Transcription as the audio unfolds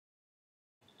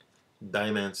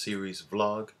Dieman Series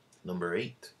vlog number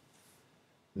 8.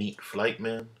 Meet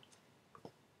Flightman.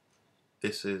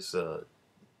 This is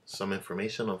some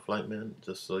information on Flightman,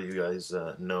 just so you guys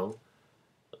know.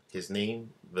 His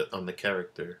name on the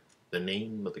character. The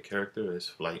name of the character is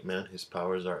Flightman. His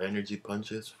powers are energy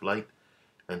punches, flight,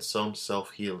 and some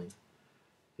self-healing.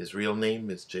 His real name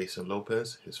is Jason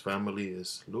Lopez. His family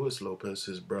is Luis Lopez,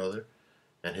 his brother,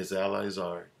 and his allies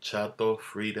are Chato,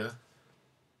 Frida,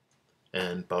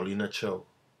 and Paulina Cho.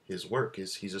 His work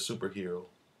is he's a superhero.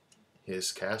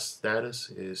 His cast status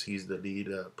is he's the lead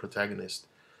protagonist.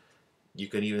 You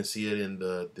can even see it in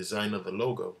the design of the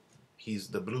logo. He's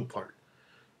the blue part.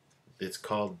 It's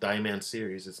called Dieman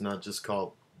Series. It's not just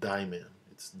called Dieman.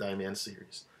 It's Dieman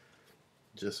Series.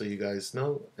 Just so you guys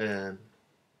know. And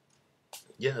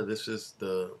yeah, this is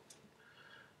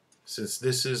since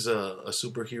this is a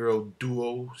superhero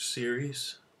duo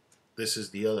series, this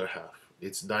is the other half.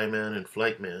 It's Dieman and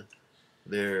Flightman.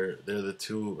 They're the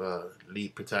two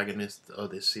lead protagonists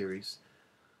of this series.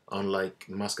 Unlike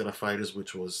Máscara Fighters,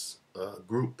 which was a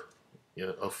group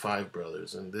of 5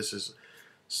 brothers, and this is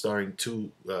starring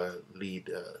 2 lead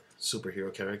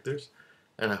superhero characters.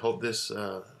 And I hope this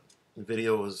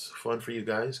video was fun for you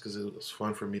guys, because it was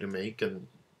fun for me to make and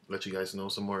let you guys know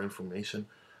some more information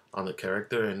on the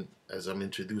character, and as I'm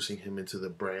introducing him into the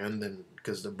brand, and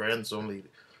because the brand's only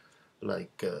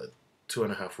like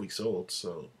 2.5 weeks old,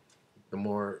 so the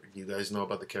more you guys know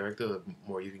about the character, the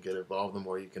more you can get involved, the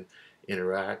more you can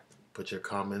interact, put your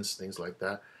comments, things like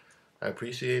that. I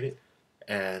appreciate it.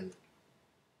 And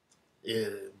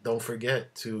don't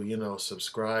forget to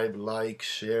subscribe, like,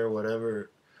 share, whatever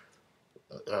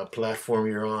platform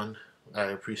you're on. I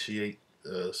appreciate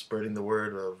spreading the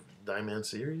word of Dieman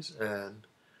Series, and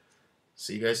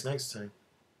see you guys next time.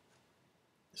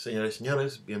 Señores y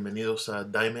señores, bienvenidos a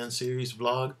Dieman Series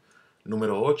vlog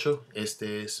número 8.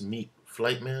 Este es Meet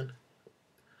Flightman,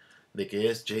 de que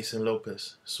es Jason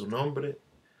Lopez, su nombre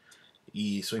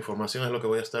y su información es lo que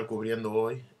voy a estar cubriendo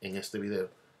hoy en este video.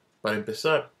 Para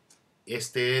empezar,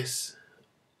 este es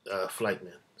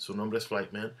Flightman. Su nombre es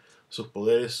Flightman. Sus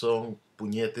poderes son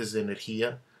puñetes de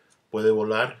energía, puede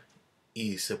volar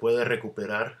y se puede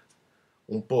recuperar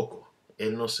un poco.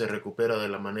 Él no se recupera de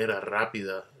la manera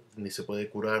rápida, ni se puede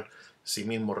curar sí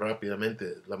mismo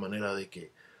rápidamente, la manera de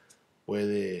que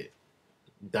puede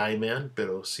Dieman,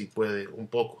 pero sí puede un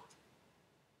poco.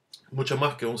 Mucho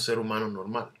más que un ser humano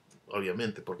normal,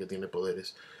 obviamente, porque tiene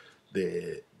poderes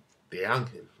de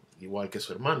ángel, igual que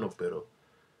su hermano, pero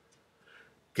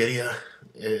quería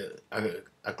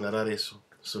aclarar eso.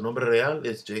 Su nombre real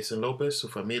es Jason Lopez, su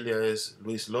familia es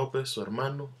Luis Lopez, su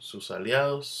hermano, sus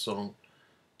aliados son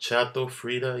Chato,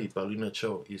 Frida y Paulina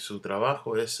Cho, y su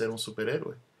trabajo es ser un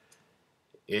superhéroe.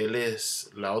 Él es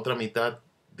la otra mitad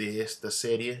de esta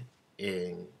serie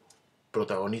en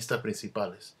protagonistas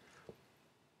principales.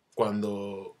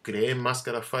 Cuando creé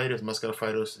Máscara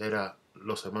Fighters era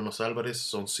los hermanos Álvarez,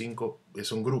 son 5,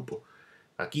 es un grupo.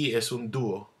 Aquí es un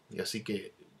dúo, y así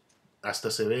que hasta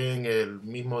se ve en el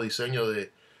mismo diseño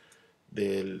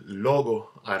del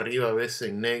logo, arriba a veces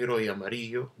en negro y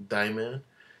amarillo, Dieman,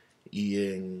 y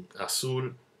en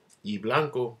azul y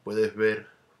blanco puedes ver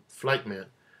Flightman,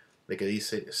 de que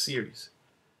dice Series.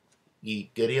 Y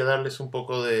quería darles un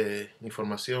poco de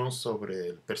información sobre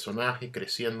el personaje,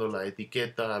 creciendo la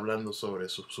etiqueta, hablando sobre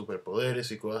sus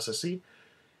superpoderes y cosas así.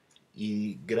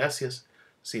 Y gracias.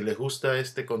 Si les gusta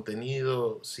este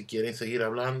contenido, si quieren seguir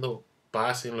hablando,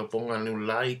 pásenlo, pónganle un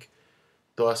like.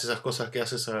 Todas esas cosas que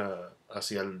haces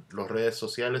hacia las redes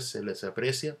sociales se les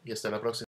aprecia. Y hasta la próxima.